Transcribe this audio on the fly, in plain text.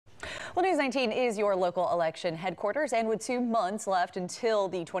Well, News 19 is your local election headquarters, and with 2 months left until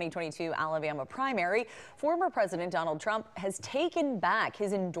the 2022 Alabama primary, former President Donald Trump has taken back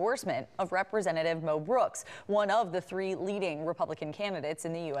his endorsement of Representative Mo Brooks, one of the 3 leading Republican candidates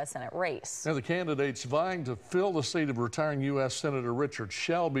in the U.S. Senate race. Now, the candidates vying to fill the seat of retiring U.S. Senator Richard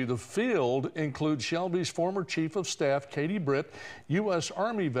Shelby. The field includes Shelby's former Chief of Staff, Katie Britt, U.S.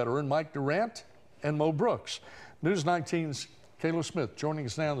 Army veteran Mike Durant, and Mo Brooks. News 19's Kayla Smith joining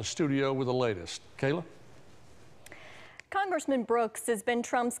us now in the studio with the latest. Kayla? Congressman Brooks has been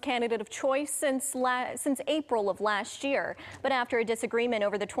Trump's candidate of choice since April of last year. But after a disagreement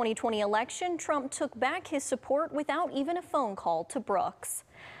over the 2020 election, Trump took back his support without even a phone call to Brooks.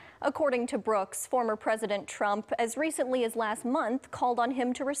 According to Brooks, former President Trump, as recently as last month, called on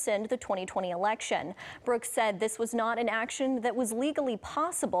him to rescind the 2020 election. Brooks said this was not an action that was legally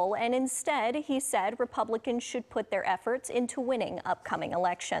possible, and instead, he said Republicans should put their efforts into winning upcoming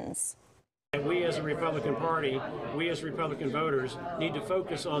elections. We as a Republican Party, we as Republican voters need to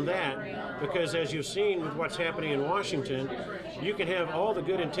focus on that, because as you've seen with what's happening in Washington, you can have all the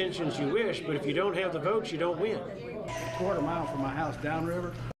good intentions you wish, but if you don't have the votes, you don't win. A quarter mile from my house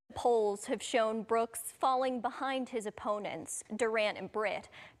downriver. Polls have shown Brooks falling behind his opponents, Durant and Britt.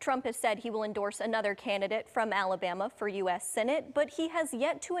 Trump has said he will endorse another candidate from Alabama for U.S. Senate, but he has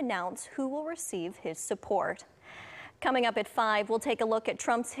yet to announce who will receive his support. Coming up at 5, we'll take a look at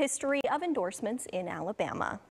Trump's history of endorsements in Alabama.